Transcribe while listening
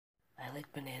I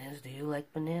like bananas. Do you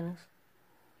like bananas?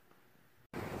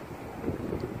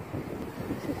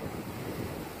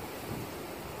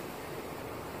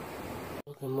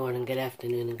 Good morning, good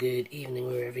afternoon, and good evening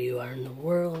wherever you are in the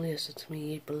world. Yes, it's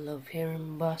me, April Love, here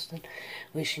in Boston,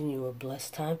 wishing you a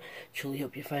blessed time. Truly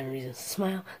hope you find a reason to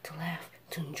smile, to laugh,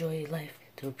 to enjoy life,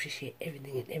 to appreciate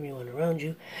everything and everyone around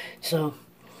you. So,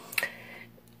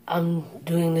 I'm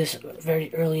doing this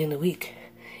very early in the week.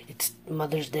 It's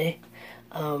Mother's Day,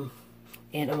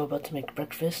 and I'm about to make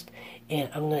breakfast, and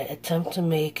I'm going to attempt to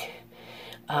make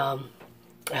a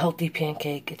healthy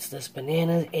pancake. It's this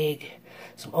banana, egg,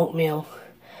 some oatmeal.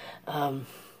 I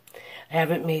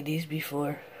haven't made these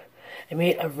before. I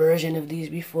made a version of these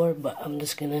before, but I'm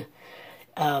just gonna,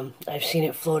 I've seen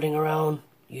it floating around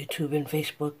YouTube and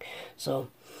Facebook, so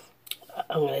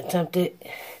I'm gonna attempt it.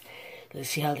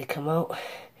 Let's see how they come out,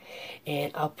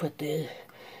 and I'll put the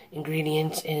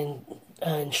ingredients and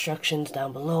instructions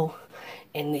down below,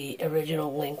 and the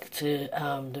original link to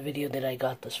the video that I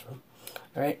got this from.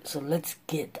 Alright, so let's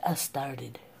get us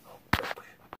started.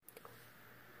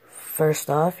 First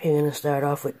off, you're going to start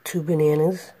off with 2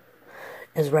 bananas,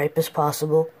 as ripe as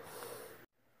possible.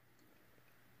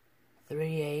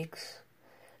 3 eggs.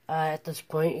 At this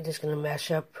point, you're just going to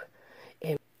mash up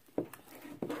and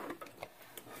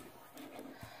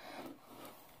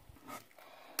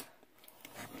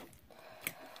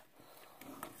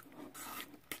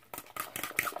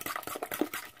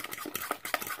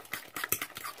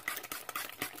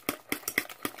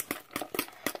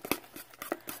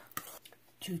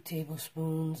 2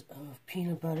 tablespoons of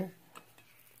peanut butter.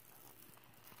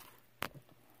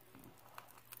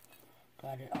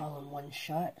 Got it all in one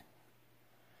shot.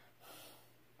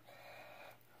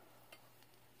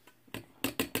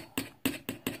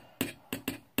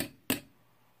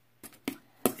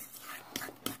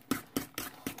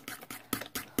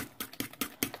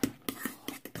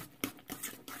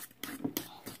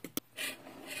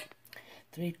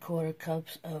 Three-quarter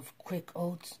cups of quick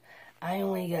oats. I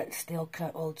only got stale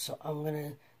cut oats, so I'm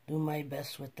gonna do my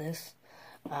best with this.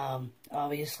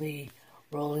 Obviously,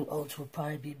 rolling oats would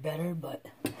probably be better, but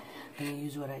I'm gonna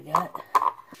use what I got.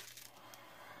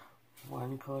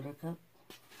 1/4 cup.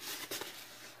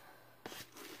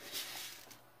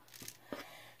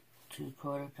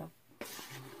 2/4 cup.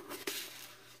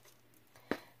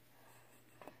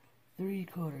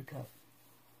 3/4 cup.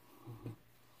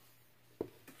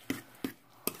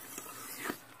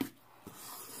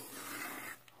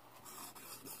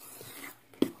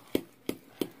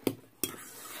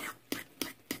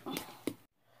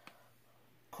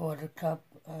 1/4 cup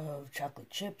of chocolate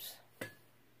chips.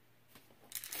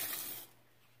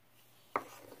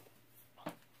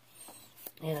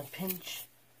 And a pinch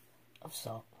of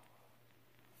salt.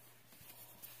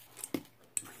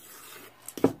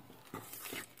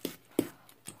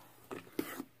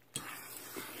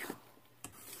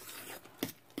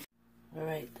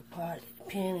 Alright, the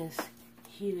pan is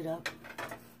heated up.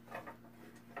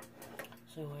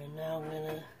 So we're now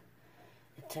gonna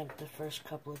attempt the first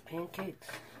couple of pancakes.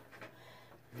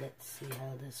 Let's see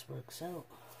how this works out.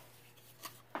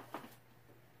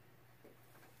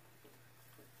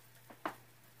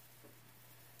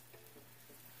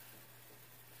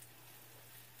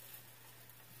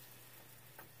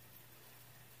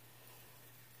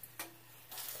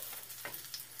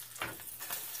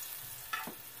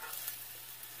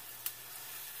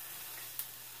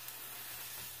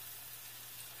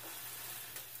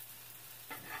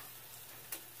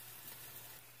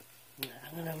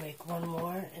 I'm gonna make one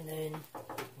more, and then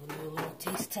we'll do a little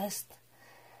taste test,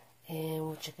 and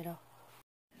we'll check it out.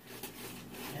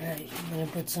 Alright, I'm gonna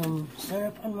put some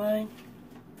syrup on mine.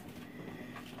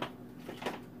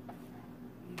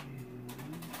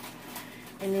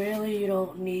 And really, you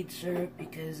don't need syrup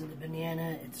because of the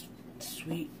banana. It's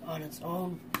sweet on its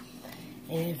own.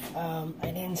 And if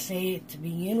I didn't say it to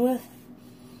begin with,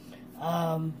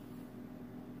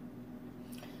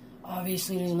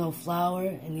 obviously there's no flour,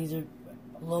 and these are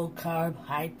low carb,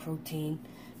 high protein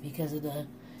because of the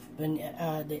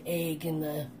egg and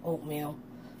the oatmeal.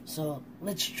 So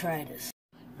let's try this.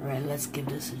 Alright, let's give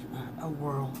this a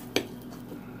whirl.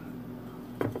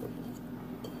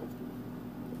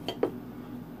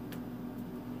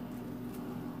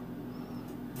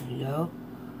 There you go.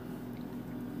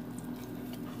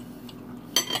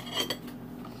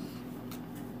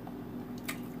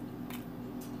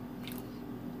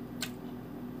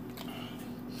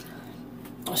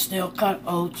 Stale cut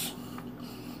oats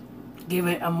give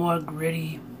it a more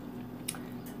gritty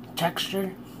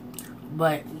texture,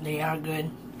 but they are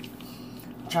good.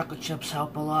 Chocolate chips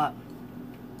help a lot.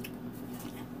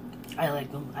 I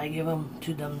like them. I give them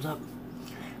 2 thumbs up.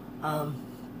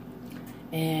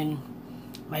 And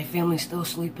my family's still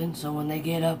sleeping, so when they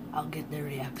get up, I'll get their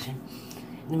reaction.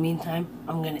 In the meantime,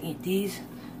 I'm gonna eat these,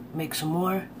 make some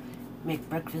more, make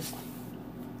breakfast,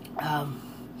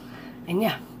 and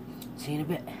yeah, see you in a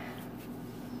bit.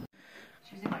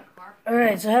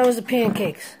 Alright, so how was the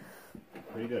pancakes?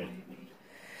 Pretty good.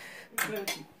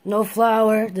 No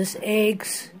flour, just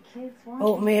eggs,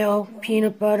 oatmeal,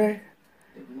 peanut butter,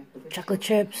 chocolate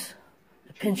chips,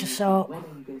 a pinch of salt,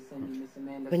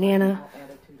 banana.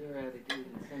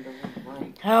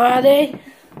 How are they?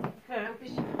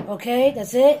 Okay,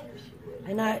 that's it?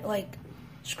 They're not like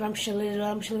scrumptious?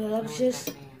 Because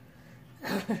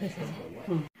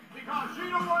you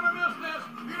don't want to miss this.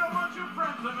 You don't want your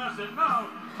friends to miss it. No.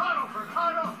 Title for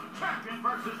title. Champion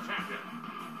versus champion.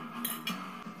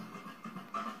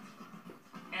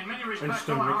 In many respects,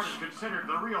 Owen Hart is considered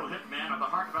the real hitman of the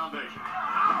Hart Foundation.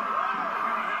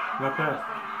 Not bad.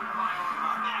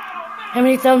 How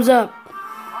many thumbs up?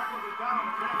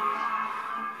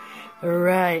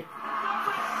 Alright.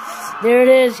 There it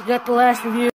is. You got the last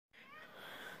review.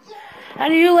 How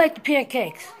do you like the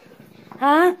pancakes?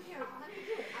 Huh?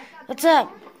 What's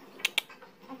up?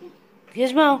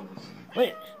 Gizmo?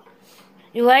 Wait.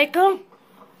 You like them?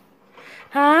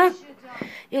 Huh?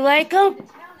 You like them?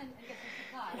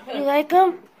 You like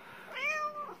them?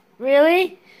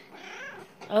 Really?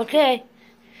 Okay.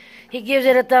 He gives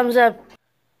it a thumbs up.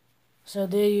 So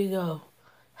there you go.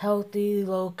 Healthy,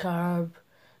 low carb,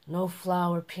 no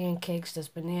flour pancakes. That's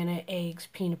banana, eggs,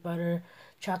 peanut butter,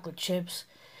 chocolate chips.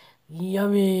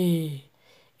 Yummy.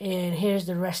 And here's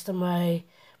the rest of my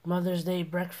Mother's Day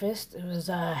breakfast. It was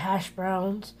hash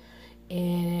browns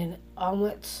and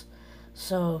omelets.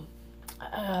 So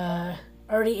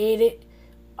already ate it.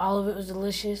 All of it was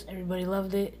delicious. Everybody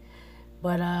loved it.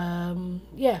 But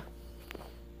yeah.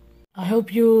 I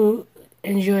hope you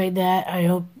enjoyed that. I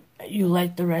hope you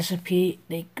liked the recipe.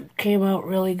 They came out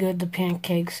really good, the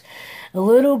pancakes. A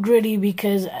little gritty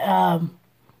because I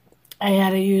had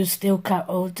to use steel cut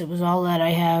oats. It was all that I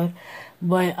had.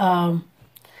 But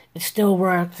it still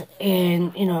worked.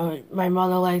 And, you know, my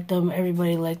mother liked them.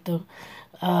 Everybody liked them.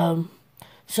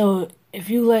 So if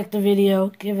you liked the video,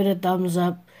 give it a thumbs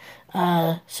up.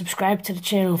 Subscribe to the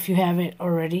channel if you haven't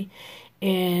already.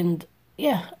 And,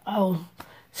 yeah, I'll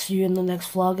see you in the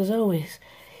next vlog as always.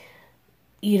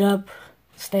 Eat up,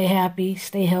 stay happy,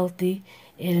 stay healthy,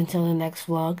 and until the next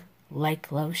vlog,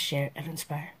 like, love, share, and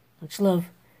inspire. Much love.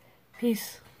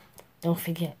 Peace. Don't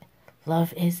forget,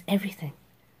 love is everything.